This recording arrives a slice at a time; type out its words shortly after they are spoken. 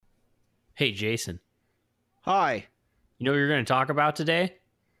Hey, Jason, Hi. you know what you're going to talk about today?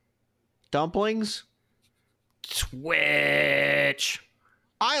 Dumplings? Twitch.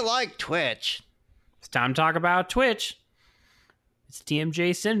 I like Twitch. It's time to talk about Twitch. It's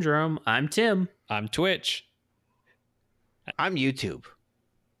TMJ Syndrome. I'm Tim. I'm Twitch. I'm YouTube.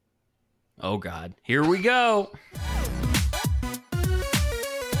 Oh, God. Here we go.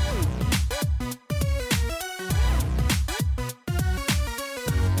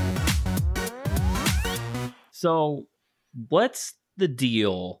 So, what's the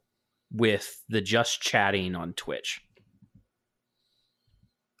deal with the just chatting on Twitch?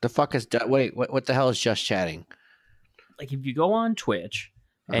 The fuck is... Wait, what the hell is just chatting? Like, if you go on Twitch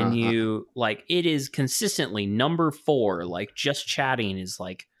and you, like, it is consistently number 4, like, just chatting is,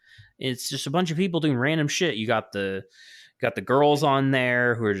 like, it's just a bunch of people doing random shit. You got the girls on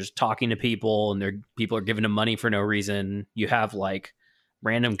there who are just talking to people and people are giving them money for no reason. You have, like,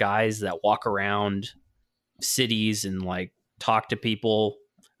 random guys that walk around cities and like talk to people.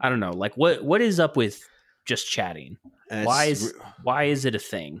 I don't know, like what is up with just chatting? Why is it a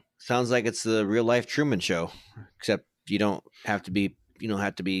thing? Sounds like it's the real life Truman Show, except you don't have to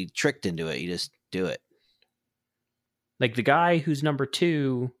be tricked into it. You just do it. Like the guy who's number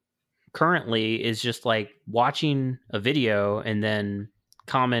 2 currently is just like watching a video and then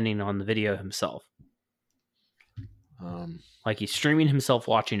commenting on the video himself. Like he's streaming himself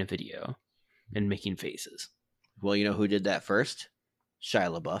watching a video and making faces. Well, you know who did that first?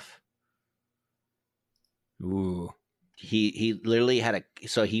 Shia LaBeouf. Ooh. He literally had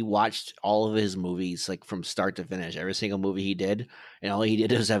so he watched all of his movies like from start to finish, every single movie he did, and all he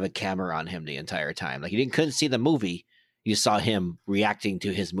did was have a camera on him the entire time. Like couldn't see the movie, you saw him reacting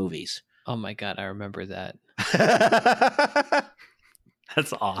to his movies. Oh my god, I remember that.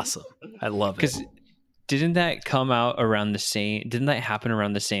 That's awesome. I love it. Because didn't that come out around the same? Didn't that happen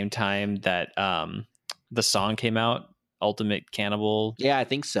around the same time that the song came out, Ultimate Cannibal? Yeah, I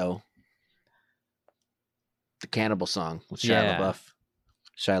think so. The Cannibal song with Shia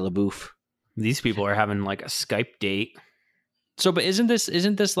LaBeouf. These people are having like a Skype date. So, but isn't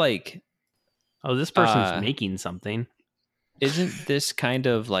this like? Oh, this person's making something. Isn't this kind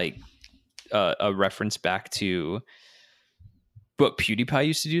of like a reference back to what PewDiePie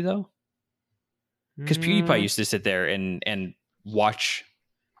used to do though? Because PewDiePie used to sit there and watch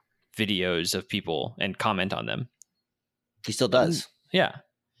videos of people and comment on them. He still does. Yeah.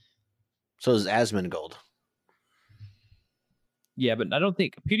 So does Asmongold. Yeah, but I don't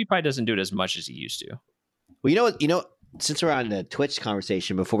think PewDiePie doesn't do it as much as he used to. Well, you know, since we're on the Twitch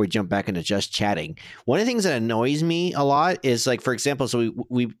conversation, before we jump back into just chatting, one of the things that annoys me a lot is like, for example, so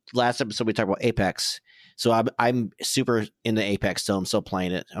we last episode we talked about Apex. So I'm super into Apex still. I'm still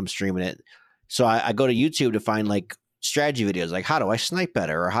playing it. I'm streaming it. So I go to YouTube to find like strategy videos, like how do I snipe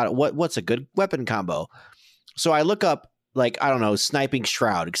better, or what's a good weapon combo. So I look up like, I don't know, sniping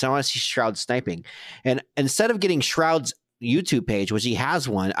Shroud, because I want to see Shroud sniping. And instead of getting Shroud's YouTube page, which he has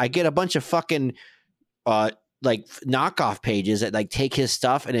one, I get a bunch of fucking like knockoff pages that like take his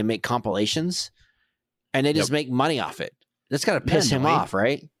stuff and then make compilations, and they just make money off it. That's got to piss him off,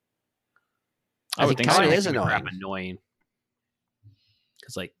 right? I think kind of is annoying.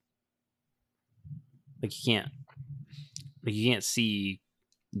 Because like you can't see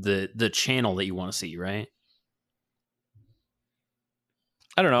the channel that you want to see, right?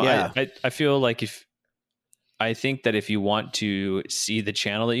 I don't know. Yeah. I feel like I think that if you want to see the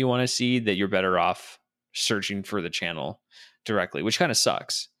channel that you want to see, that you're better off searching for the channel directly, which kind of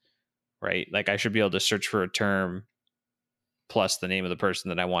sucks, right? Like I should be able to search for a term plus the name of the person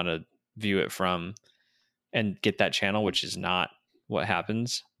that I want to view it from and get that channel, which is not what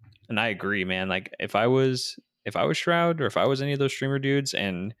happens. And I agree, man. Like if I was Shroud, or if I was any of those streamer dudes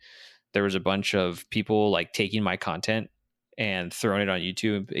and there was a bunch of people like taking my content and throwing it on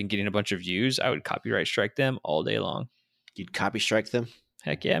YouTube and getting a bunch of views, I would copyright strike them all day long. You'd copy strike them?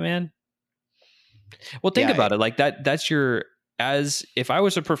 Heck yeah, man. Well, think about it. Like that's as if I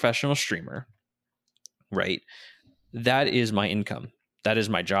was a professional streamer, right? That is my income. That is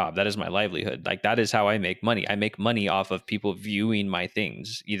my job. That is my livelihood. Like that is how I make money. I make money off of people viewing my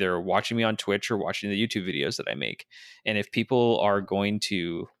things, either watching me on Twitch or watching the YouTube videos that I make. And if people are going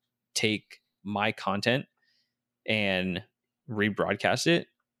to take my content and rebroadcast it,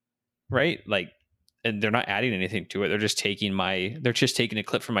 right? Like, and they're not adding anything to it. They're just taking a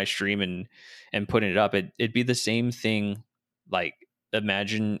clip from my stream and putting it up. It'd be the same thing. Like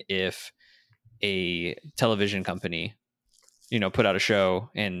imagine if a television company, put out a show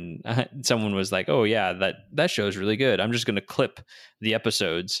and someone was like, oh yeah, that show is really good. I'm just going to clip the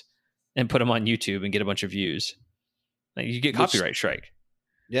episodes and put them on YouTube and get a bunch of views. Like you get copyright strike.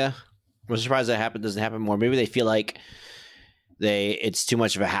 Yeah. I'm surprised that doesn't happen more. Maybe they feel like it's too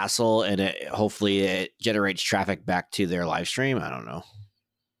much of a hassle, and hopefully it generates traffic back to their live stream. I don't know.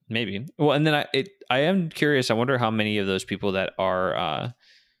 Maybe. Well, and then I am curious. I wonder how many of those people that are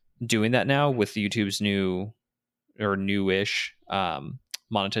doing that now with YouTube's new or newish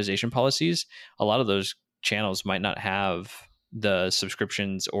monetization policies. A lot of those channels might not have the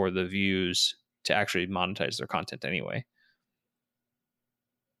subscriptions or the views to actually monetize their content anyway.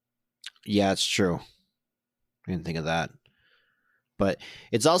 Yeah, it's true. I didn't think of that. But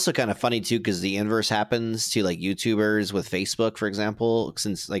it's also kind of funny too, because the inverse happens to like YouTubers with Facebook, for example,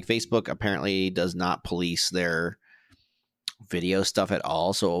 since like Facebook apparently does not police their video stuff at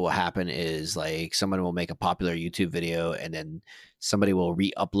all. So what will happen is like someone will make a popular YouTube video and then somebody will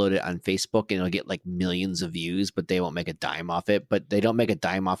re-upload it on Facebook and it'll get like millions of views, but they won't make a dime off it. But they don't make a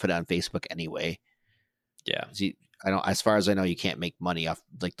dime off it on Facebook anyway. Yeah. See, as far as I know, you can't make money off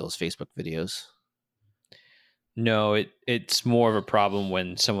like those Facebook videos. No, it's more of a problem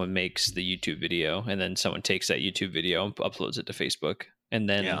when someone makes the YouTube video and then someone takes that YouTube video and uploads it to Facebook, and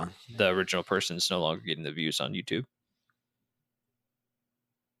then the original person's no longer getting the views on YouTube.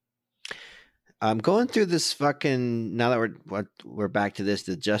 I'm going through this fucking, now that we're back to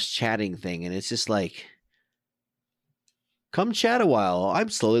the just chatting thing, and it's just like, come chat a while. I'm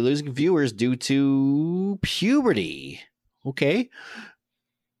slowly losing viewers due to puberty. Okay.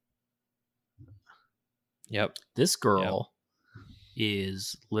 Yep. This girl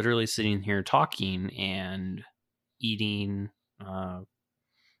is literally sitting here talking and eating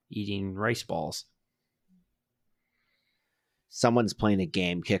rice balls. Someone's playing a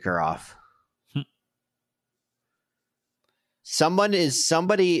game. Kick her off.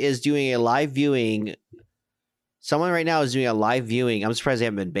 Somebody is doing a live viewing. Someone right now is doing a live viewing. I'm surprised they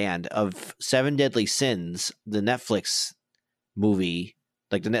haven't been banned, of Seven Deadly Sins, the Netflix movie.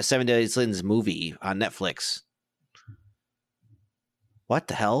 Like the Seven Deadly Sins movie on Netflix. What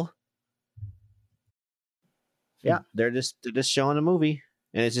the hell? Yeah, they're just showing a movie,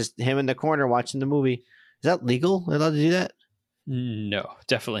 and it's just him in the corner watching the movie. Is that legal? Are they allowed to do that? No,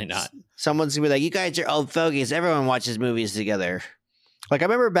 definitely not. Someone's gonna be like, "You guys are old fogies. Everyone watches movies together." Like I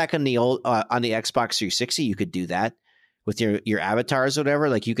remember back in the old on the Xbox 360, you could do that with your avatars or whatever.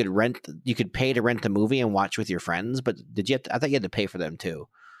 Like you could pay to rent the movie and watch with your friends. But I thought you had to pay for them too.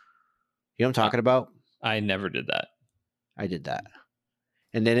 You know what I'm talking about? I never did that. I did that.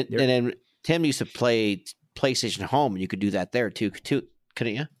 And then Tim used to play PlayStation Home, and you could do that there too,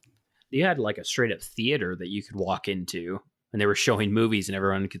 couldn't you? You had like a straight up theater that you could walk into, and they were showing movies, and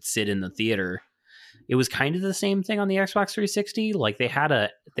everyone could sit in the theater. It was kind of the same thing on the Xbox 360. Like they had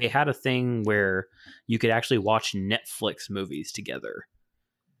a thing where you could actually watch Netflix movies together.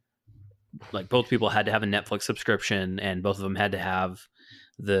 Like both people had to have a Netflix subscription, and both of them had to have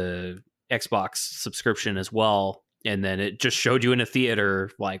the Xbox subscription as well. And then it just showed you in a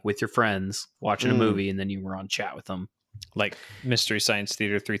theater, like with your friends watching a movie, and then you were on chat with them. Like Mystery Science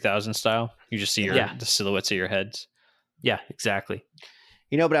Theater 3000 style. You just see the silhouettes of your heads. Yeah, exactly.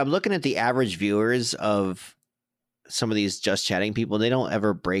 You know, but I'm looking at the average viewers of some of these just chatting people. They don't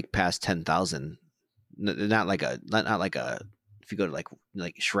ever break past 10,000. Not like a. If you go to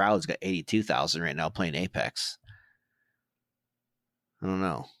like Shroud's got 82,000 right now playing Apex. I don't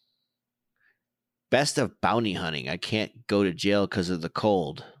know. Best of bounty hunting. I can't go to jail because of the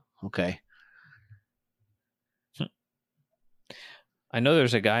cold. Okay. I know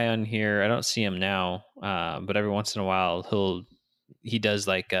there's a guy on here. I don't see him now, but every once in a while he does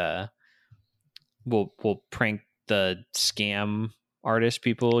like we'll prank the scam artist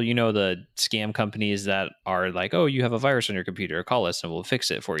people. You know, the scam companies that are like, oh, you have a virus on your computer, call us and we'll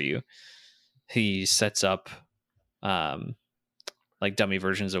fix it for you. He sets up like dummy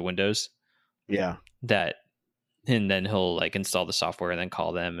versions of Windows. Yeah. And then he'll like install the software and then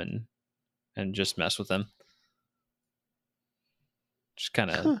call them and just mess with them. Just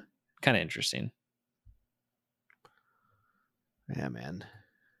kind of interesting. Yeah, man.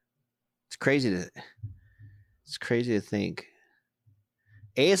 It's crazy to think.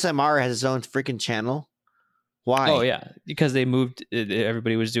 ASMR has its own freaking channel. Why? Oh yeah, because they moved.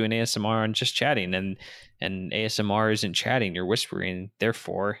 Everybody was doing ASMR and just chatting, and ASMR isn't chatting. You're whispering.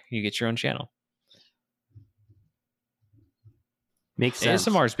 Therefore, you get your own channel. Makes sense.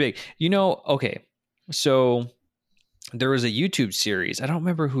 ASMR is big. You know. Okay, so there was a YouTube series. I don't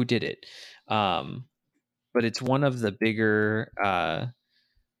remember who did it, but it's one of the bigger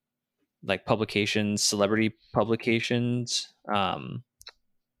like publications, celebrity publications.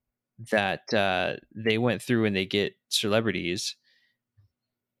 That they went through and they get celebrities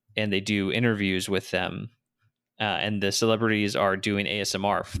and they do interviews with them and the celebrities are doing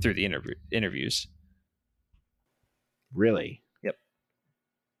ASMR through the interviews. Really? Yep.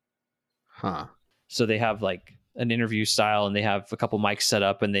 Huh. So they have like an interview style, and they have a couple mics set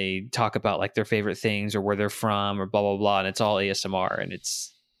up, and they talk about like their favorite things or where they're from or blah blah blah, and it's all ASMR, and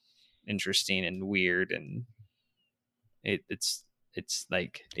it's interesting and weird, and it's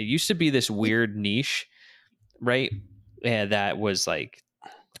like it used to be this weird niche, right? Yeah, that was like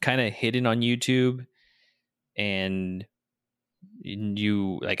kind of hidden on YouTube, and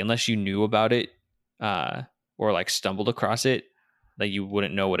you like unless you knew about it or like stumbled across it, like you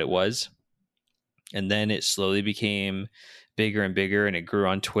wouldn't know what it was. And then it slowly became bigger and bigger, and it grew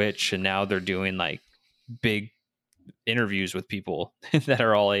on Twitch, and now they're doing like big interviews with people that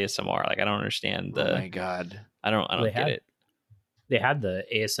are all ASMR. Like I don't understand Oh my god. I don't get it. They had the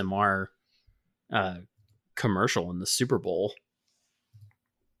ASMR commercial in the Super Bowl.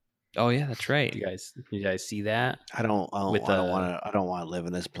 Oh yeah, that's right. You guys see that? I don't want to live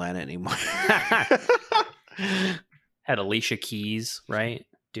on this planet anymore. Had Alicia Keys, right?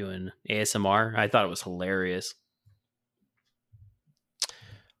 Doing ASMR. I thought it was hilarious.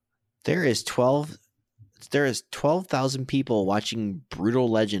 There is 12,000 people watching Brutal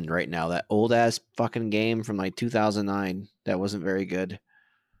Legend right now. That old ass fucking game from like 2009 that wasn't very good.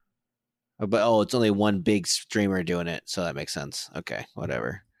 But it's only one big streamer doing it, so that makes sense. Okay,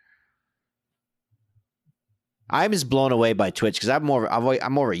 whatever. I'm just blown away by Twitch because I'm more of a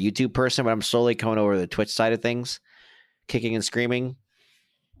YouTube person, but I'm slowly coming over to the Twitch side of things, kicking and screaming,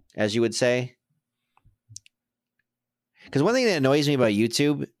 as you would say. Because one thing that annoys me about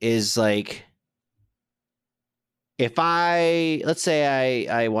YouTube is like, if let's say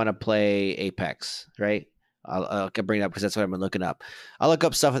I want to play Apex, right? I'll bring it up because that's what I've been looking up. I'll look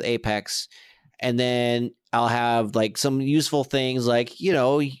up stuff with Apex, and then I'll have like some useful things like,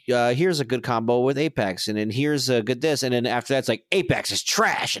 here's a good combo with Apex, and then here's a good this, and then after that's like Apex is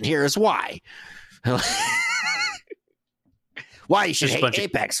trash, and here's why. Why you should hate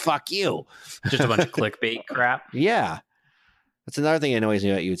Apex? Fuck you. Just a bunch of clickbait crap. Yeah, that's another thing that annoys me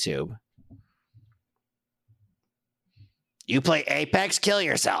about YouTube. You play Apex, kill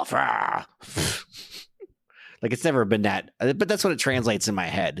yourself. Like it's never been that, but that's what it translates in my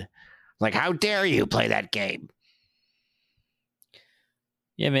head. Like, how dare you play that game?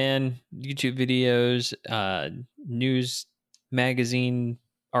 Yeah, man. YouTube videos, news, magazine,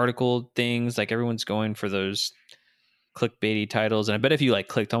 article things. Like everyone's going for those clickbaity titles. And I bet if you like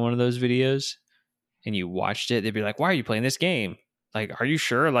clicked on one of those videos and you watched it, they'd be like, "Why are you playing this game? Like, are you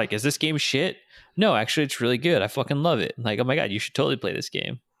sure? Like, is this game shit?" No, actually, it's really good. I fucking love it. Like, oh my god, you should totally play this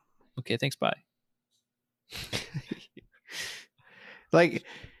game. Okay, thanks. Bye. Like,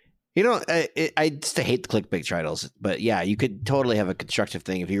 I just hate the clickbait titles, but yeah, you could totally have a constructive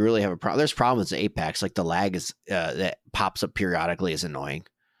thing if you really have a problem. There's problems with Apex, like the lag is that pops up periodically is annoying.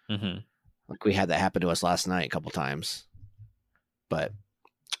 Mm-hmm. Like we had that happen to us last night a couple times, but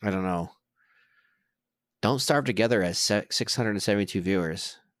I don't know. Don't Starve Together has 672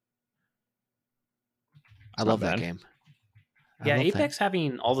 viewers. I love that game. Yeah, Apex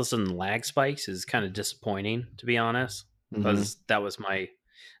having all of a sudden lag spikes is kind of disappointing, to be honest. Because that was my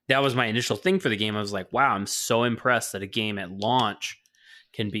initial thing for the game. I was like, wow, I'm so impressed that a game at launch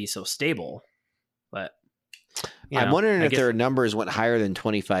can be so stable. But I'm wondering if their numbers went higher than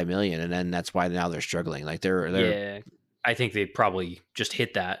 25 million, and then that's why now they're struggling. Like they're yeah, I think they probably just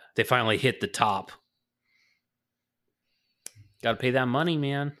hit that. They finally hit the top. Got to pay that money,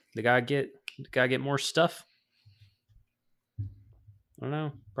 man. They gotta get more stuff. I don't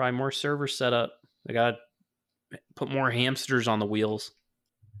know. Probably more servers set up. They got to put more hamsters on the wheels.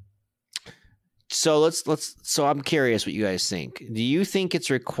 So so I'm curious what you guys think. Do you think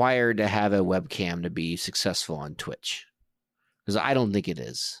it's required to have a webcam to be successful on Twitch? Because I don't think it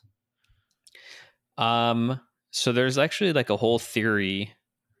is. So there's actually like a whole theory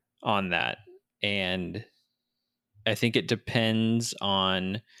on that. And I think it depends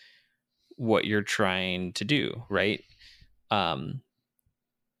on what you're trying to do, right?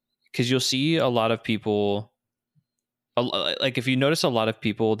 Because you'll see a lot of people, like if you notice a lot of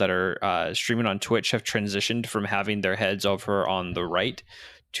people that are streaming on Twitch have transitioned from having their heads over on the right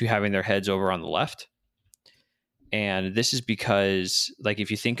to having their heads over on the left. And this is because, like,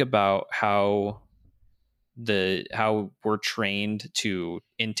 if you think about how we're trained to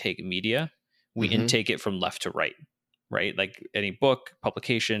intake media, we intake it from left to right, right? Like any book,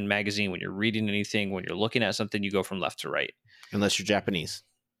 publication, magazine, when you're reading anything, when you're looking at something, you go from left to right. Unless you're Japanese,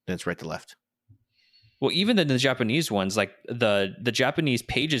 then it's right to left. Well, even the Japanese ones, like the Japanese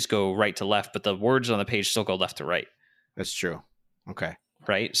pages go right to left, but the words on the page still go left to right. That's true. Okay.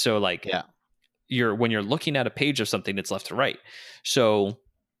 Right. So like, yeah, when you're looking at a page of something, it's left to right. So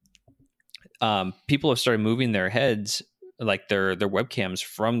people have started moving their heads, like their webcams,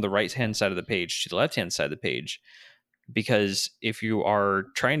 from the right hand side of the page to the left hand side of the page, because if you are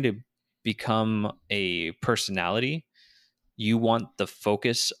trying to become a personality, you want the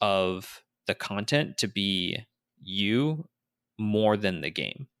focus of the content to be you more than the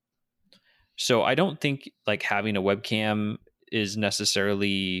game. So I don't think like having a webcam is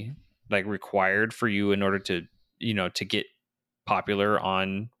necessarily like required for you in order to, to get popular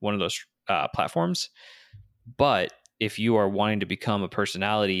on one of those platforms. But if you are wanting to become a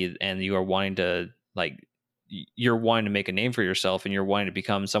personality and you are wanting to you're wanting to make a name for yourself and you're wanting to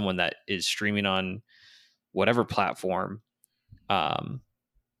become someone that is streaming on whatever platform, and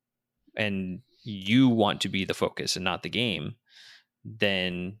you want to be the focus and not the game,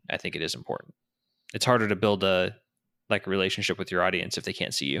 then I think it is important. It's harder to build a relationship with your audience if they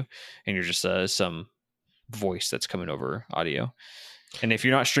can't see you and you're just some voice that's coming over audio. And if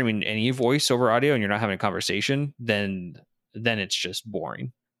you're not streaming any voice over audio and you're not having a conversation, then it's just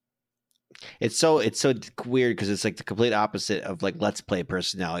boring. It's so weird because it's like the complete opposite of like Let's Play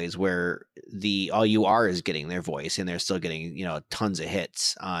personalities, where all you are is getting their voice and they're still getting, tons of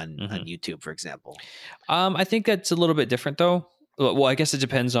hits on YouTube, for example. I think that's a little bit different though. Well, I guess it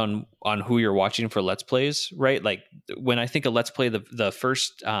depends on who you're watching for Let's Plays, right? Like when I think of Let's Play, the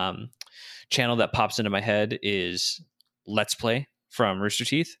first channel that pops into my head is Let's Play from Rooster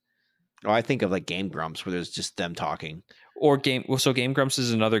Teeth. Oh, I think of like Game Grumps, where there's just them talking. Or Game Grumps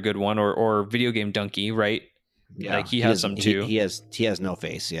is another good one, or Video Game Donkey, right? Yeah, like he has some too. He has no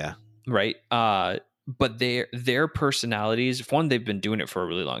face, yeah. Right. But their personalities, if one, they've been doing it for a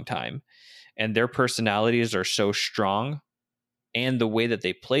really long time, and their personalities are so strong, and the way that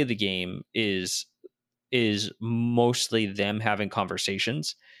they play the game is mostly them having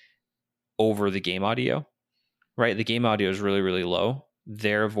conversations over the game audio, right? The game audio is really, really low.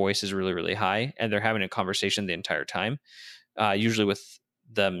 Their voice is really, really high, and they're having a conversation the entire time, usually with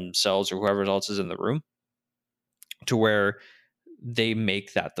themselves or whoever else is in the room, to where they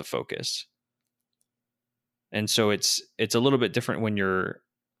make that the focus. And so it's a little bit different when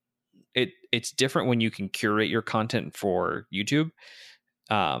it's different when you can curate your content for YouTube,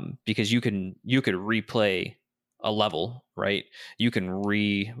 because you could replay a level, right? You can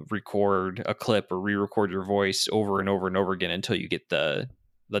re-record a clip or re-record your voice over and over and over again until you get the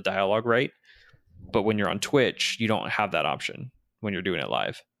dialogue right. But when you're on Twitch, you don't have that option when you're doing it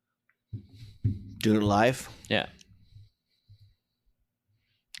live. Doing it live? Yeah.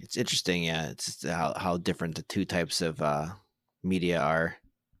 It's interesting, yeah. It's how different the two types of media are.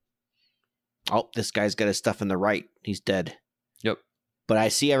 Oh, this guy's got his stuff on the right. He's dead. Yep. But I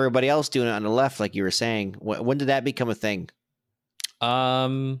see everybody else doing it on the left, like you were saying. When did that become a thing? I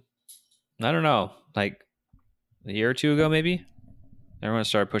don't know. Like a year or two ago, maybe. Everyone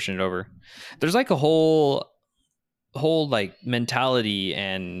started pushing it over. There's like a whole like mentality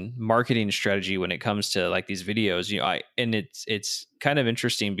and marketing strategy when it comes to like these videos. And it's kind of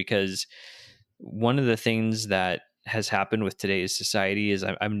interesting because one of the things that has happened with today's society is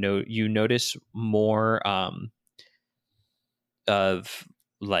you notice more of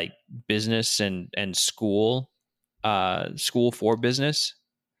like business and school for business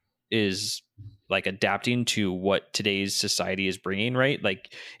is like adapting to what today's society is bringing, right?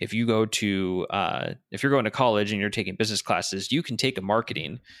 Like if you go to if you're going to college and you're taking business classes, you can take a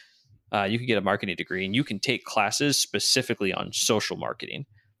marketing, you can get a marketing degree, and you can take classes specifically on social marketing,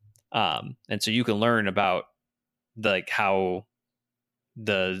 and so you can learn about like how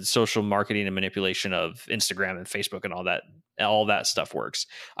the social marketing and manipulation of Instagram and Facebook and all that stuff works.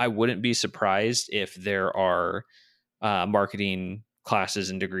 I wouldn't be surprised if there are marketing classes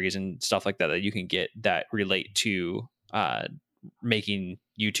and degrees and stuff like that you can get that relate to making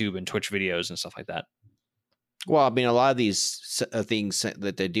YouTube and Twitch videos and stuff like that. Well, I mean, a lot of these things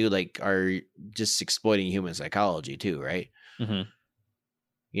that they do like are just exploiting human psychology too, right? Mm-hmm.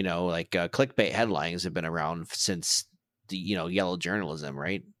 Like clickbait headlines have been around since the yellow journalism,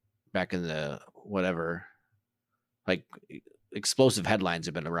 right? Back in the whatever, like explosive headlines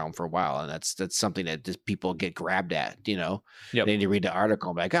have been around for a while, and that's something that just people get grabbed at. Yep. They need to read the article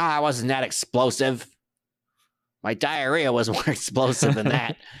and be like, I wasn't that explosive. My diarrhea was more explosive than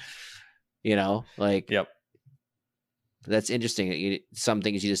that. Like, yep. That's interesting. Some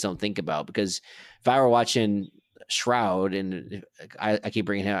things you just don't think about, because if I were watching Shroud, and I keep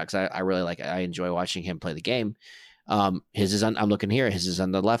bringing him out because I really I enjoy watching him play the game. His is on, I'm looking here. His is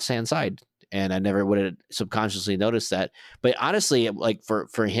on the left hand side, and I never would have subconsciously noticed that. But honestly, like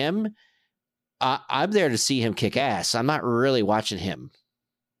for him, I'm there to see him kick ass. I'm not really watching him.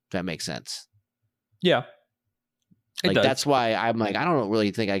 If that makes sense. Yeah. Like that's why I'm like, I don't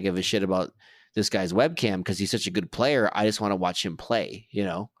really think I give a shit about this guy's webcam because he's such a good player. I just want to watch him play, you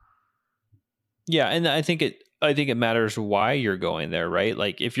know? Yeah, and I think it matters why you're going there, right?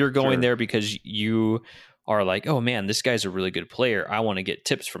 Like if you're going there because you are like, oh man, this guy's a really good player, I want to get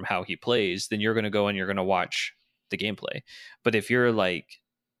tips from how he plays, then you're going to go and you're going to watch the gameplay. But if you're like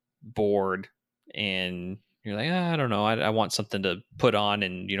bored and you're like, I don't know, I want something to put on,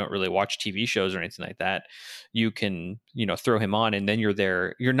 and you don't really watch TV shows or anything like that, you can, throw him on, and then you're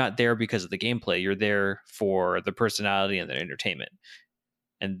there. You're not there because of the gameplay. You're there for the personality and the entertainment.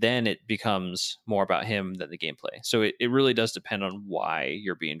 And then it becomes more about him than the gameplay. So it really does depend on why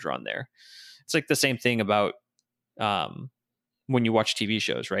you're being drawn there. It's like the same thing about when you watch TV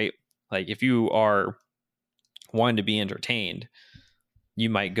shows, right? Like if you are wanting to be entertained, you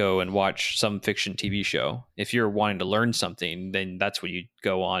might go and watch some fiction TV show. If you're wanting to learn something, then that's when you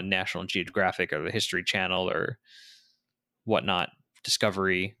go on National Geographic or the History Channel or whatnot,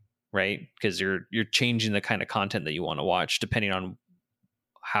 Discovery, right? Because you're changing the kind of content that you want to watch depending on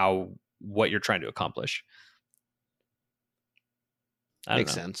what you're trying to accomplish.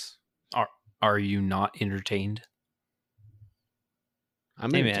 Makes sense. Are you not entertained?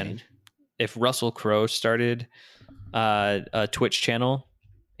 I'm entertained. Man, if Russell Crowe started a Twitch channel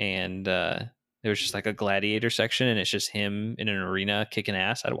and there was just like a gladiator section and it's just him in an arena kicking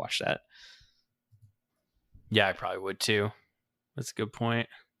ass, I'd watch that. Yeah, I probably would too. That's a good point.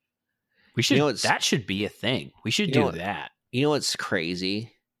 We should. That should be a thing. We should do that. You know what's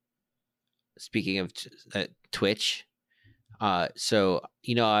crazy? Speaking of Twitch, so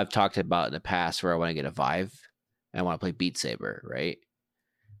I've talked about in the past where I want to get a Vive and I want to play Beat Saber, right?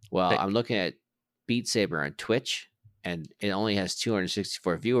 Well, I'm looking at Beat Saber on Twitch, and it only has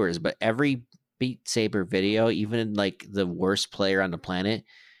 264 viewers, but every Beat Saber video, even like the worst player on the planet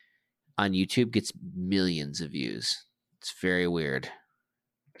on YouTube, gets millions of views. It's very weird.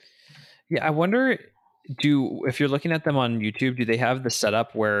 Yeah, I wonder, if you're looking at them on YouTube, do they have the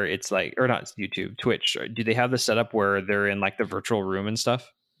setup where it's like, or not YouTube, Twitch, do they have the setup where they're in like the virtual room and stuff?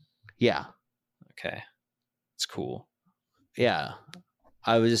 Yeah. Okay. It's cool. Yeah.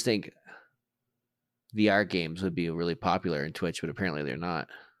 I would just think VR games would be really popular in Twitch, but apparently they're not.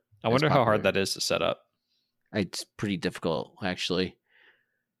 I wonder how hard that is to set up. It's pretty difficult, actually.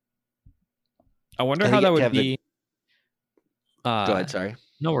 I wonder how that would be. Go ahead, sorry.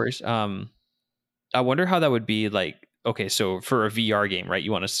 No worries. I wonder how that would be like. Okay, so for a VR game, right?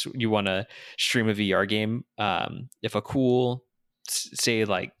 You want to stream a VR game. If a cool, say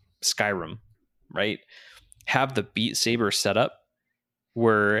like Skyrim, right? Have the Beat Saber setup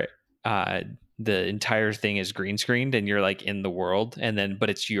where the entire thing is green screened and you're like in the world, but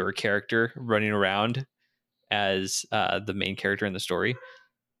it's your character running around as the main character in the story.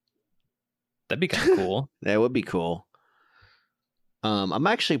 That'd be kind of cool. That would be cool. I'm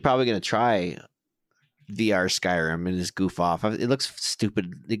actually probably going to try VR Skyrim and just goof off. It looks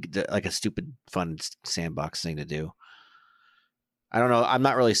stupid, like a stupid fun sandbox thing to do. I don't know. I'm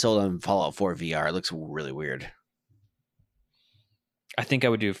not really sold on Fallout 4 VR. It looks really weird. I think I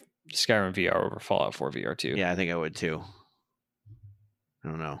would do Skyrim VR over Fallout 4 VR too. Yeah, I think I would too. I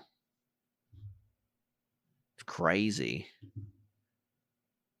don't know. It's crazy.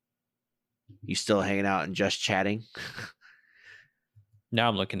 You still hanging out and just chatting? Now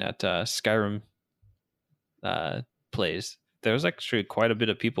I'm looking at Skyrim plays. There's actually quite a bit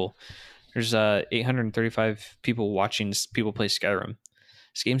of people. There's 835 people watching people play Skyrim.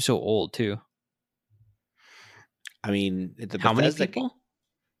 This game's so old too. I mean, how many people?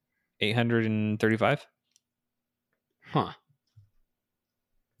 835. Huh.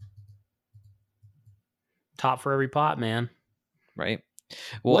 Top for every pot, man. Right.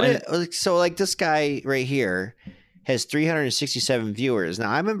 Well, so like this guy right here has 367 viewers.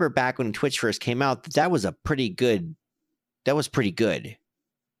 Now I remember back when Twitch first came out, that was pretty good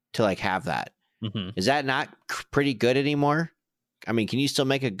to like have that. Mm-hmm. Is that not pretty good anymore? I mean, can you still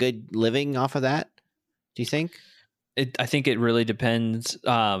make a good living off of that? Do you think? I think it really depends.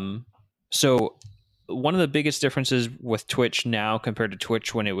 So one of the biggest differences with Twitch now compared to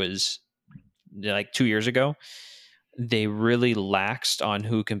Twitch when it was like 2 years ago, they really laxed on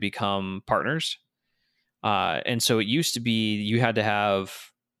who can become partners. And so it used to be you had to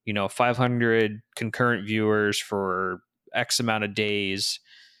have, 500 concurrent viewers for X amount of days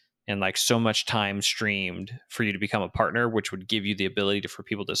and like so much time streamed for you to become a partner, which would give you the ability for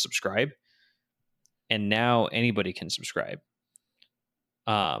people to subscribe. And now anybody can subscribe.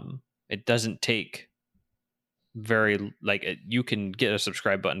 It doesn't take you can get a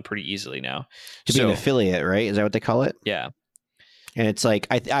subscribe button pretty easily now. To be an affiliate, right? Is that what they call it? Yeah. And it's like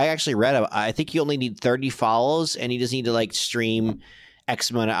I actually read. I think you only need 30 follows, and you just need to like stream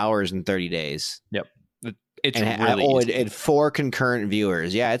X amount of hours in 30 days. Yep. It's And really easy. and 4 concurrent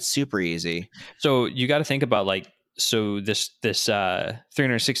viewers. Yeah, it's super easy. So you got to think about like, so this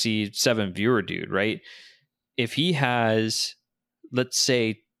 367 viewer dude, right? If he has, let's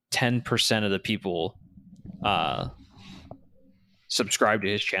say 10% of the people subscribe to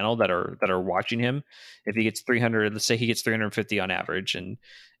his channel that are watching him, if he gets 300, let's say he gets 350 on average, and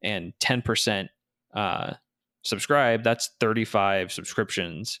 10% subscribe, that's 35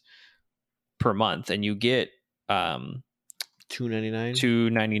 subscriptions per month, and you get $2.99.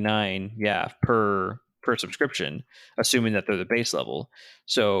 $2.99, yeah, per subscription, assuming that they're the base level.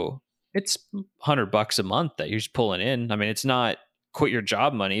 So it's $100 a month that you're just pulling in. I mean, it's not quit your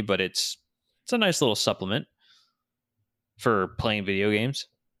job money, but it's a nice little supplement for playing video games.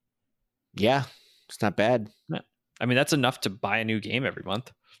 Yeah, it's not bad. I mean, that's enough to buy a new game every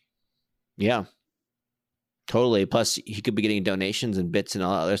month. Yeah, totally. Plus, he could be getting donations and bits and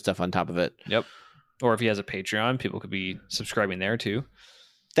all that other stuff on top of it. Yep. Or if he has a Patreon, people could be subscribing there too.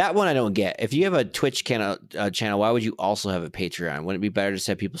 That one I don't get. If you have a Twitch channel, why would you also have a Patreon? Wouldn't it be better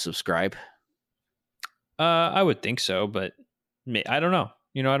to have people subscribe? I would think so, but I don't know.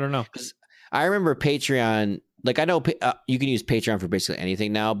 I don't know. Because I remember Patreon. Like I know you can use Patreon for basically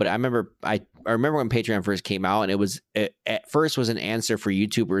anything now, but I remember when Patreon first came out, and it at first was an answer for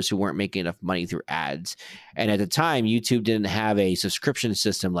YouTubers who weren't making enough money through ads. And at the time, YouTube didn't have a subscription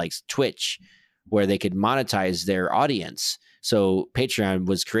system like Twitch where they could monetize their audience. So Patreon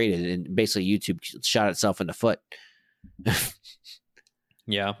was created, and basically YouTube shot itself in the foot.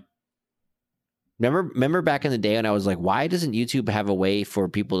 Yeah. Remember back in the day when I was like, why doesn't YouTube have a way for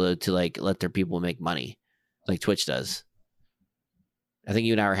people to like let their people make money like Twitch does? I think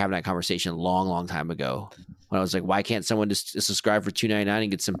you and I were having that conversation a long, long time ago when I was like, why can't someone just subscribe for $2.99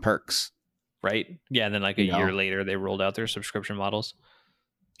 and get some perks? Right. Yeah. And then like a year later, they rolled out their subscription models.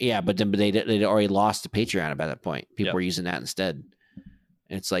 Yeah, but then they'd already lost to Patreon by that point. People were using that instead.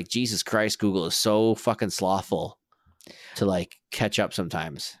 And it's like, Jesus Christ, Google is so fucking slothful to like catch up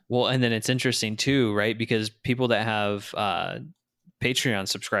sometimes. Well, and then it's interesting too, right? Because people that have Patreon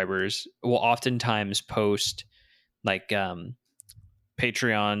subscribers will oftentimes post like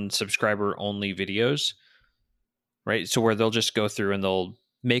Patreon subscriber only videos, right? So where they'll just go through and they'll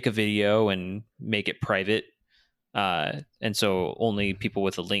make a video and make it private. And so only people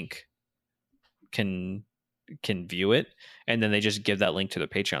with a link can view it, and then they just give that link to the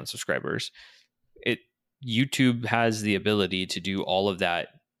Patreon subscribers. YouTube has the ability to do all of that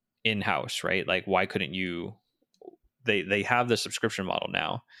in-house, right? Like why couldn't you? They have the subscription model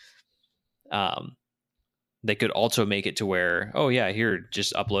now. They could also make it to where, oh yeah, here,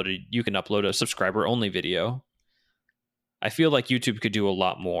 just you can upload a subscriber only video. I feel like YouTube could do a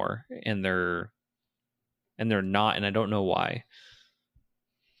lot more, and they're not, and I don't know why.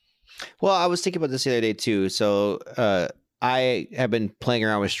 Well, I was thinking about this the other day too. So I have been playing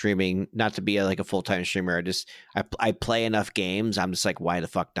around with streaming, not to be like a full-time streamer. I play enough games. I'm just like, why the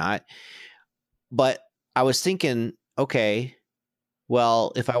fuck not? But I was thinking, okay,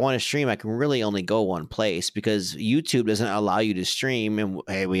 well, if I want to stream, I can really only go one place because YouTube doesn't allow you to stream. And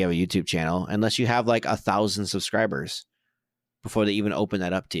hey, we have a YouTube channel unless you have like 1,000 subscribers before they even open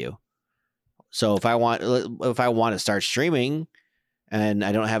that up to you. So if I want to start streaming and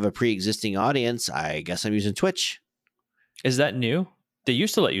I don't have a pre-existing audience, I guess I'm using Twitch. Is that new? They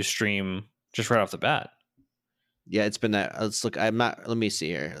used to let you stream just right off the bat. Yeah, it's been that. Let's look. Let me see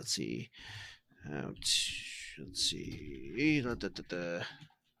here. Let's see. Let's see.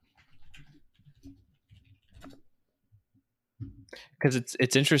 Because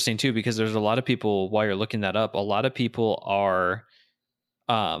it's interesting too, because there's a lot of people, while you're looking that up, a lot of people are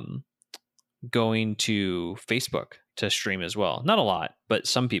going to Facebook to stream as well. Not a lot, but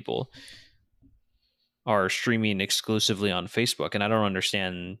some people are streaming exclusively on Facebook, and I don't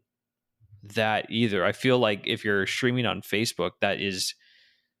understand that either. I feel like if you're streaming on Facebook, that is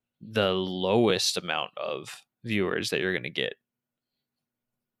the lowest amount of viewers that you're going to get.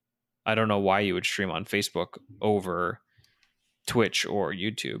 I don't know why you would stream on Facebook over Twitch or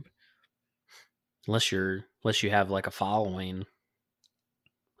YouTube, unless you have like a following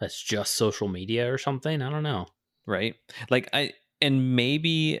that's just social media or something. I don't know. Right? Like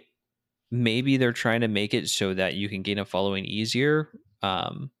maybe they're trying to make it so that you can gain a following easier.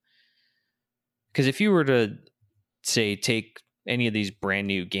 Because if you were to say take any of these brand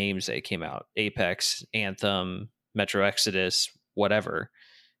new games that came out, Apex, Anthem, Metro Exodus, whatever,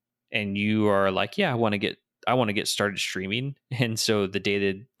 and you are like, yeah, I want to get started streaming, and so the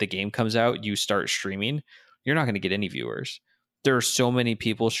day that the game comes out, you start streaming, you're not going to get any viewers. there are so many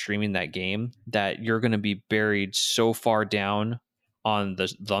people streaming that game that you're going to be buried so far down on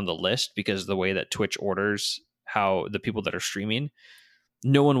the list, because the way that Twitch orders how the people that are streaming,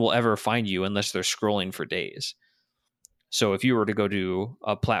 no one will ever find you unless they're scrolling for days. So if you were to go to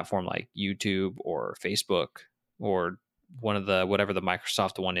a platform like YouTube or Facebook or one of the, whatever the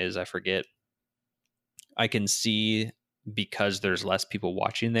Microsoft one is, I forget, I can see, because there's less people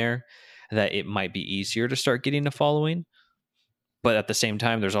watching there, that it might be easier to start getting a following. But at the same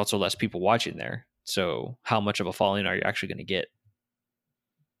time, there's also less people watching there. So how much of a following are you actually going to get?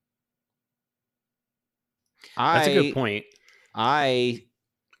 That's a good point.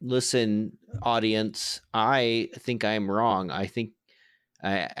 Listen, audience, I think I'm wrong. I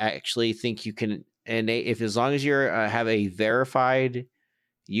actually think you can, and if as long as you have a verified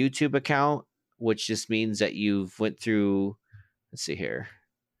YouTube account, which just means that you've went through, let's see here.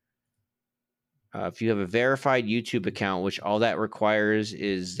 If you have a verified YouTube account, which all that requires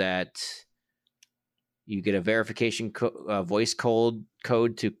is that you get a verification voice code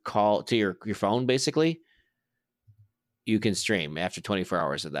to call to your phone, basically, you can stream after 24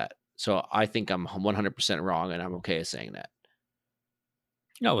 hours of that. So I think I'm 100% wrong, and I'm okay with saying that.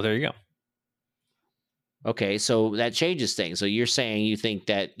 Oh, well, there you go. Okay, so that changes things. So you're saying you think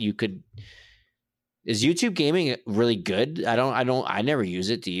that you could... Is YouTube gaming really good? I never use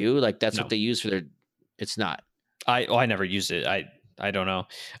it. Do you? Like, that's what they use for their... It's not. I never used it. I don't know.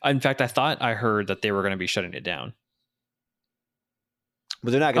 In fact, I thought I heard that they were going to be shutting it down. But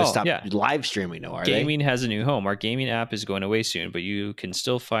they're not going to stop live streaming, though, are they? Gaming has a new home. Our gaming app is going away soon, but you can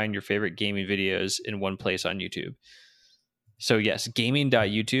still find your favorite gaming videos in one place on YouTube. So yes,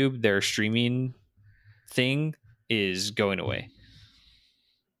 gaming.youtube, their streaming thing, is going away.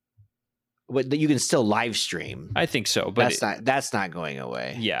 But you can still live stream. I think so, but that's not going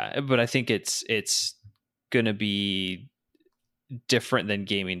away. Yeah, but I think it's going to be different than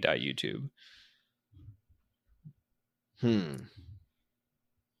gaming.youtube.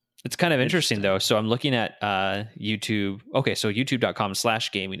 It's kind of interesting though. So I'm looking at YouTube. Okay, so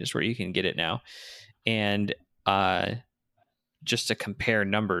youtube.com/gaming is where you can get it now. And just to compare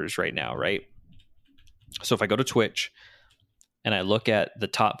numbers right now, right? So if I go to Twitch and I look at the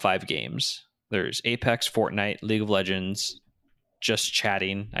top 5 games, there's Apex, Fortnite, League of Legends, Just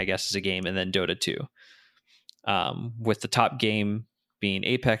Chatting, I guess is a game, and then Dota 2. With the top game being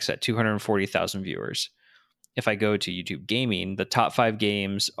Apex at 240,000 viewers. If I go to YouTube Gaming, the top 5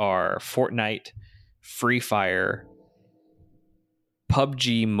 games are Fortnite, Free Fire,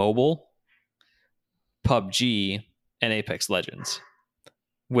 PUBG Mobile, PUBG, and Apex Legends.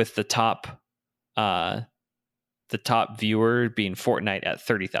 With the top viewer being Fortnite at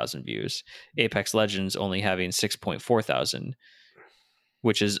 30,000 views, Apex Legends only having 6.4 thousand,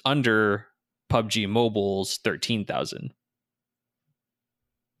 which is under PUBG Mobile's 13,000.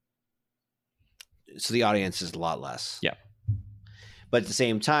 So the audience is a lot less. Yeah. But at the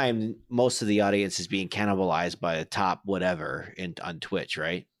same time, most of the audience is being cannibalized by the top whatever on Twitch,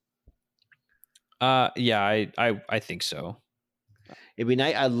 right? Yeah, I think so. It'd be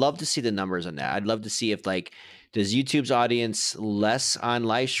nice. I'd love to see the numbers on that. I'd love to see if, like, does YouTube's audience less on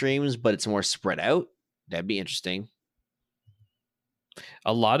live streams, but it's more spread out? That'd be interesting.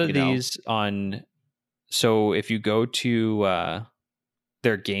 A lot of these on... So if you go to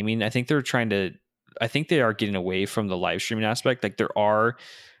their gaming, I think they are getting away from the live streaming aspect. Like, there are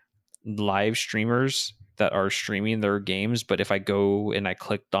live streamers that are streaming their games, but if I go and I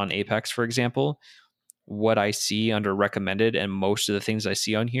clicked on Apex, for example, what I see under recommended, and most of the things I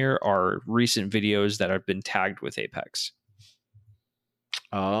see on here, are recent videos that have been tagged with Apex.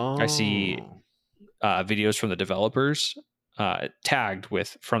 I see videos from the developers tagged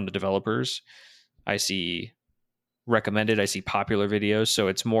with from the developers. I see recommended. I see popular videos. So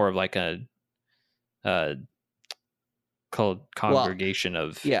it's more of like a congregation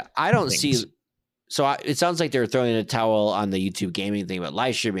of... Yeah, I don't see... So it sounds like they're throwing a towel on the YouTube gaming thing, but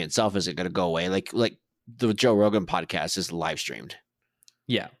live streaming itself isn't going to go away. Like the Joe Rogan podcast is live streamed.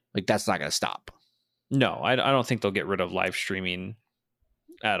 Yeah. Like, that's not going to stop. No, I don't think they'll get rid of live streaming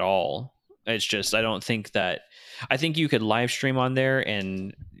at all. It's just, I think you could live stream on there,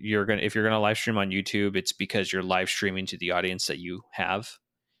 and if you're going to live stream on YouTube, it's because you're live streaming to the audience that you have.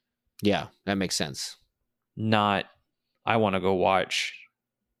 Yeah, that makes sense. Not, I want to go watch,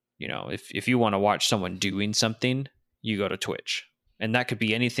 if you want to watch someone doing something, you go to Twitch. And that could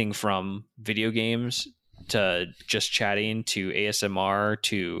be anything from video games to just chatting to ASMR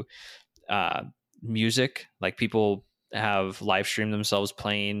to music. Like, people have live streamed themselves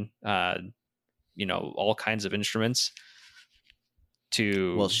playing, all kinds of instruments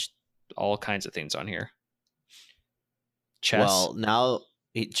to all kinds of things on here. Chess. Well, now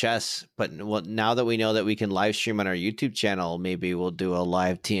chess, but now that we know that we can live stream on our YouTube channel, maybe we'll do a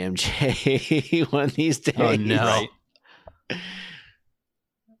live TMJ one of these days. Oh no! Right.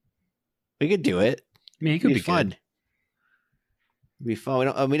 We could do it. I mean, it could be fun. good. It'd be fun.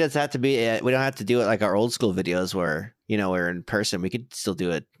 We don't have to be. We don't have to do it like our old school videos where we're in person. We could still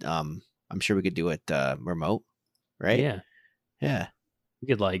do it. I'm sure we could do it remote, right? Yeah. We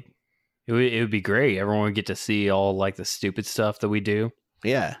could it would be great. Everyone would get to see all like the stupid stuff that we do.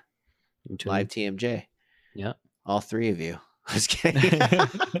 Yeah. Live TMJ. Yeah. All three of you. I was kidding.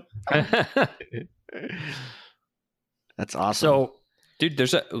 That's awesome. So, dude,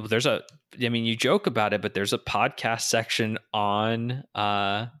 there's a. I mean, you joke about it, but there's a podcast section on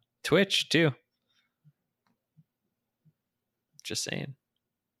Twitch too. Just saying.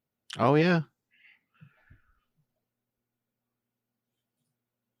 Oh yeah.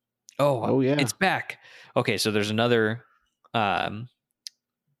 Oh yeah. It's back. Okay, so there's another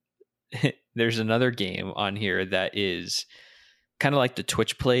there's another game on here that is kind of like the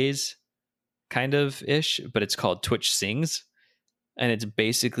Twitch plays kind of ish, but it's called Twitch Sings, and it's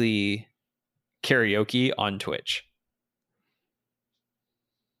basically karaoke on Twitch.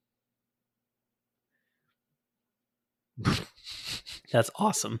 That's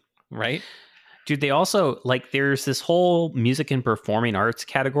awesome. Right? Dude, they also there's this whole music and performing arts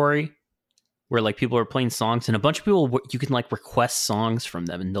category where people are playing songs, and a bunch of people, you can request songs from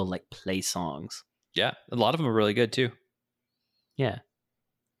them and they'll play songs. Yeah, a lot of them are really good too. Yeah.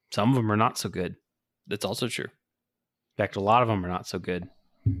 Some of them are not so good. That's also true. In fact, a lot of them are not so good.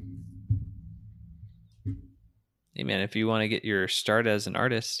 Hey man, if you want to get your start as an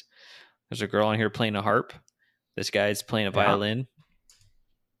artist, there's a girl on here playing a harp. This guy's playing a violin.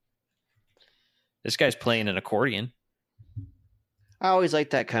 This guy's playing an accordion. I always like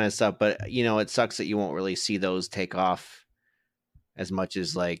that kind of stuff, but it sucks that you won't really see those take off as much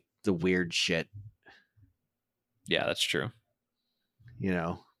as the weird shit. Yeah, that's true.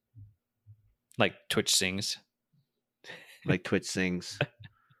 Like Twitch Sings. Like Twitch Sings.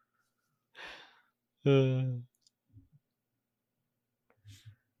 I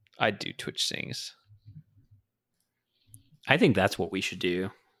do Twitch Sings. I think that's what we should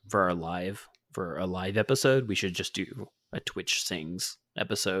do for a live episode. We should just do a Twitch Sings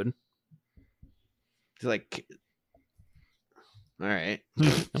episode. All right.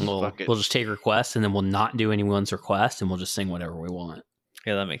 And we'll just take requests, and then we'll not do anyone's request, and we'll just sing whatever we want.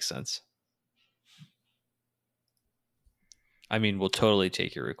 Yeah, that makes sense. I mean, we'll totally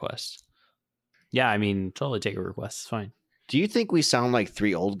take your request. Yeah, I mean, totally take a request. It's fine. Do you think we sound like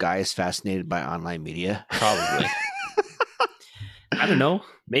three old guys fascinated by online media? Probably. I don't know.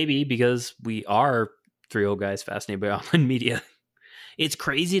 Maybe because we are three old guys fascinated by online media. It's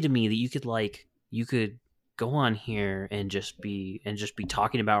crazy to me that you could go on here and just be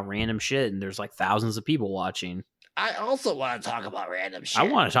talking about random shit, and there's thousands of people watching. I also want to talk about random shit. I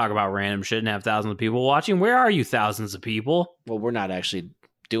want to talk about random shit and have thousands of people watching. Where are you, thousands of people? Well, we're not actually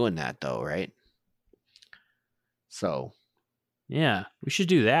doing that though, right? So, yeah, we should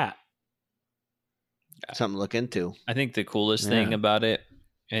do that. Something to look into. I think the coolest thing about it,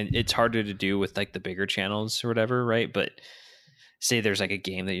 and it's harder to do with the bigger channels or whatever, right? But say there's a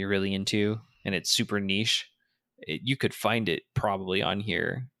game that you're really into and it's super niche, you could find it probably on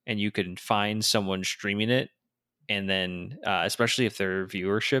here, and you could find someone streaming it, and then especially if their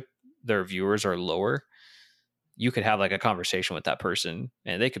viewers are lower, you could have a conversation with that person,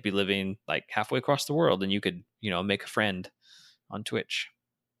 and they could be living halfway across the world, and you could make a friend on Twitch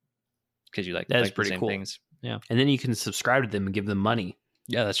because you that's the pretty same cool. things. Yeah, and then you can subscribe to them and give them money.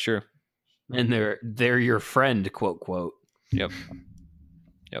 Yeah, that's true. And they're your friend, quote. Yep.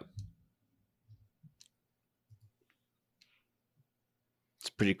 It's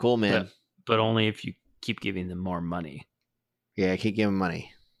pretty cool, man. But only if you keep giving them more money. Yeah, I keep giving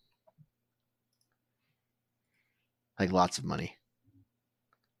money. Lots of money.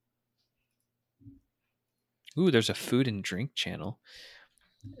 Ooh, there's a food and drink channel.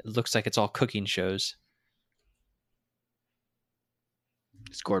 It looks like it's all cooking shows.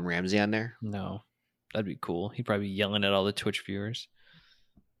 Is Gordon Ramsay on there? No, that'd be cool. He'd probably be yelling at all the Twitch viewers.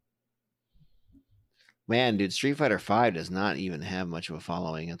 Man, dude, Street Fighter V does not even have much of a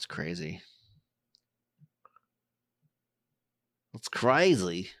following. It's crazy. It's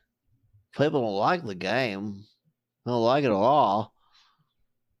crazy. People don't like the game. They don't like it at all.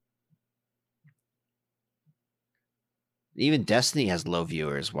 Even Destiny has low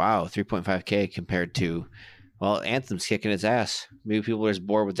viewers. Wow, 3.5K compared to, Anthem's kicking its ass. Maybe people are just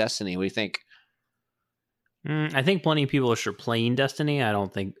bored with Destiny. What do you think? I think plenty of people are sure playing Destiny. I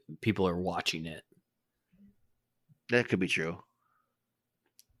don't think people are watching it. That could be true.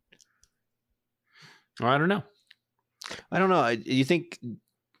 I don't know. I don't know. You think?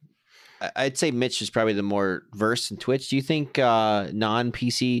 I'd say Mitch is probably the more versed in Twitch. Do you think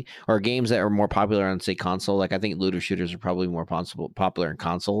non-PC or games that are more popular on, say, console? Like I think looter shooters are probably more popular in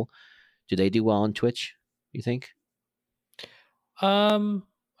console. Do they do well on Twitch? You think? I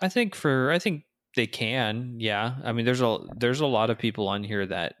think they can. Yeah. I mean, there's a lot of people on here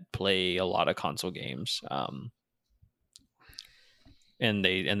that play a lot of console games. And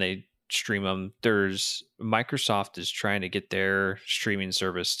they stream them. There's Microsoft is trying to get their streaming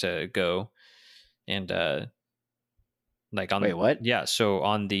service to go, and like on Wait, what? Yeah, so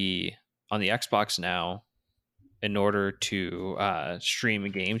on the Xbox now, in order to stream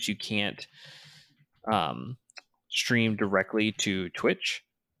games, you can't stream directly to Twitch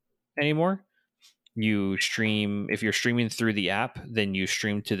anymore. You stream, if you're streaming through the app, then you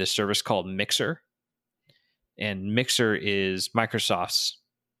stream to the service called Mixer, and Mixer is Microsoft's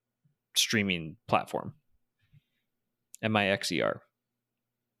streaming platform. MIXER.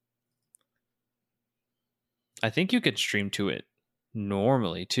 I think you could stream to it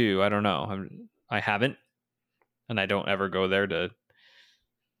normally too. I don't know. I haven't, and I don't ever go there to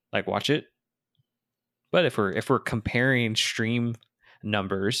like watch it. But if we're comparing stream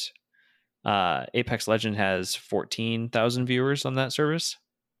numbers, Apex Legend has 14,000 viewers on that service,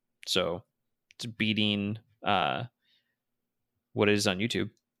 so it's beating what it is on YouTube.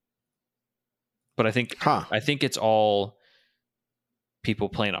 But I think it's all people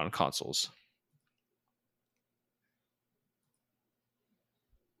playing on consoles.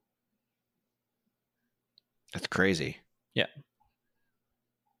 That's crazy. Yeah.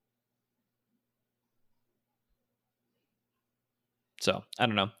 So I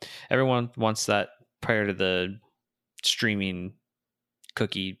don't know. Everyone wants that prior to the streaming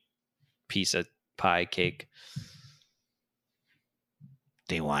cookie piece of pie cake.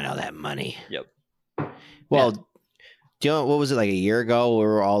 They want all that money. Yep. Well, do you know what was it like a year ago? We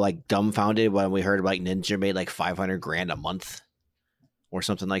were all like dumbfounded when we heard like Ninja made like $500,000 a month or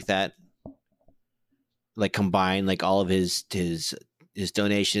something like that. Like combine like all of his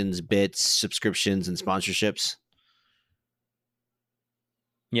donations, bits, subscriptions, and sponsorships.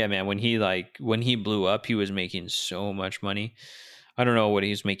 Yeah, man. When he blew up, he was making so much money. I don't know what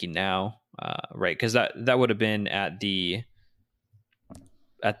he's making now, right? Because that would have been at the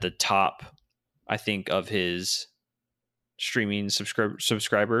top, I think, of his streaming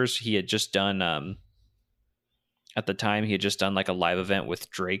subscribers. He had just done at the time he had just done like a live event with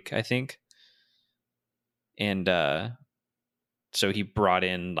Drake, I think, and so he brought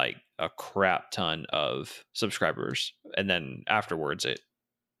in like a crap ton of subscribers, and then afterwards it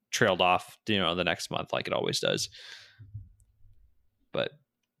trailed off, the next month like it always does. But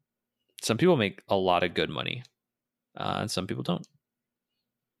some people make a lot of good money, and some people don't.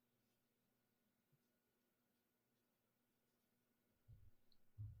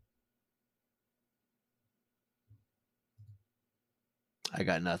 I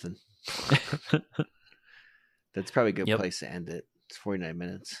got nothing. That's probably a good place to end it. It's 49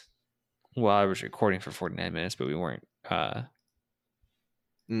 minutes. Well, I was recording for 49 minutes, but we weren't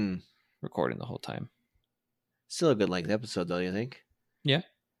recording the whole time. Still a good length episode, though, you think? Yeah.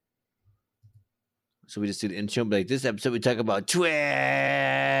 So we just do the intro, but like this episode, we talk about Twitch.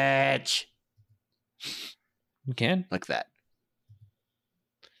 You can. Like that.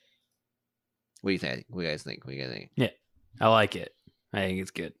 What do you think? What do you guys think? Yeah, I like it. I think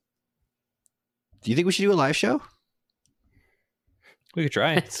it's good. Do you think we should do a live show? We could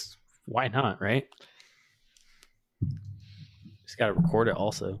try. Why not, right? Just got to record it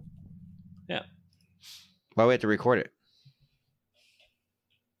also. Yeah. Why do we have to record it?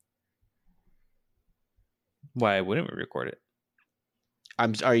 Why wouldn't we record it?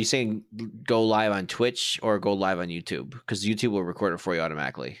 Are you saying go live on Twitch or go live on YouTube? Because YouTube will record it for you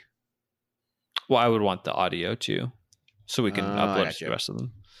automatically. Well, I would want the audio too, so we can upload the rest of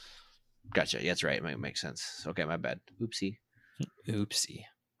them. Gotcha. Yeah, that's right. It makes sense. Okay, my bad. Oopsie.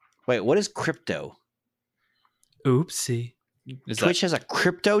 Wait, what is crypto? Oopsie. Twitch has a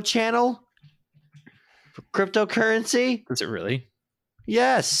crypto channel for cryptocurrency? Is it really?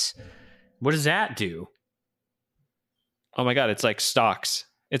 Yes. What does that do? Oh my God, it's like stocks.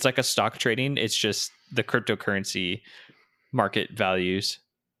 It's like a stock trading. It's just the cryptocurrency market values.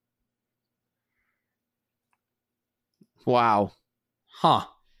 Wow. Huh.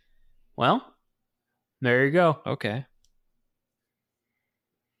 Well, there you go. Okay.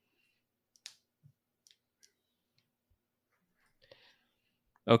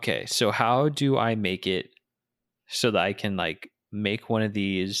 Okay, so how do I make it so that I can like make one of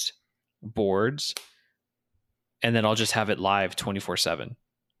these boards and then I'll just have it live 24/7.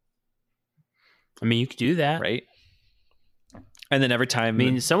 I mean, you could do that, right? And then every time, I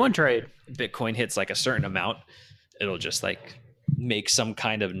mean, someone tried. Bitcoin hits like a certain amount, it'll just like make some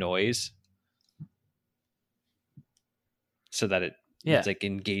kind of noise, so that it's like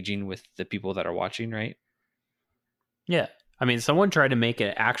engaging with the people that are watching, right? Yeah. I mean, someone tried to make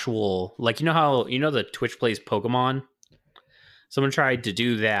an actual, like, you know how, the Twitch plays Pokemon? Someone tried to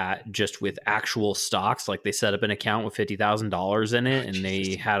do that just with actual stocks. Like, they set up an account with $50,000 in it, and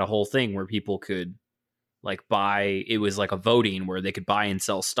they had a whole thing where people could, like, buy. It was like a voting where they could buy and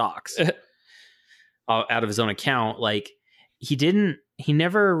sell stocks out of his own account. Like, he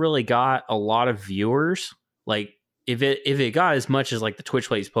never really got a lot of viewers. Like, if it got as much as like the Twitch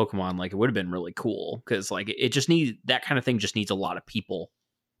plays Pokemon, like, it would have been really cool, because like it just needs, that kind of thing just needs a lot of people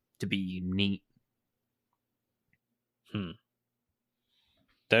to be neat.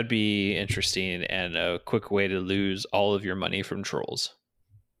 That'd be interesting, and a quick way to lose all of your money from trolls.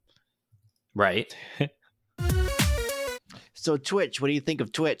 Right. So Twitch, what do you think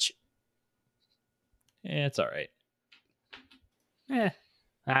of Twitch? It's all right.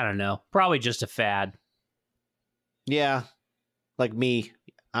 I don't know. Probably just a fad. Yeah, like me,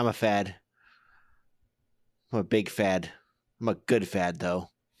 I'm a fad. I'm a big fad. I'm a good fad, though.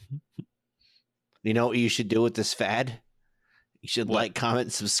 You know what you should do with this fad? You should like, comment,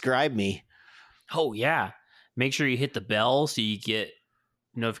 and subscribe me. Oh, yeah. Make sure you hit the bell so you get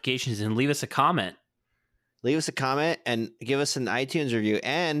notifications, and leave us a comment. Leave us a comment and give us an iTunes review.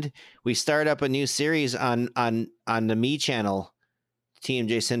 And we start up a new series on the Me channel,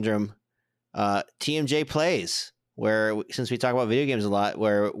 TMJ Syndrome, TMJ Plays, where, since we talk about video games a lot,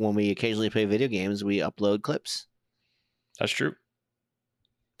 where when we occasionally play video games, we upload clips. That's true.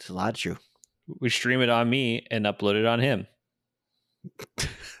 It's a lot true. We stream it on me and upload it on him.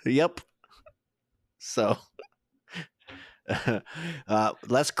 Yep. So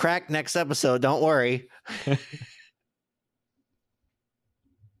let's crack next episode. Don't worry.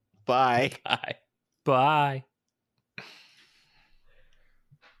 Bye. Bye. Bye.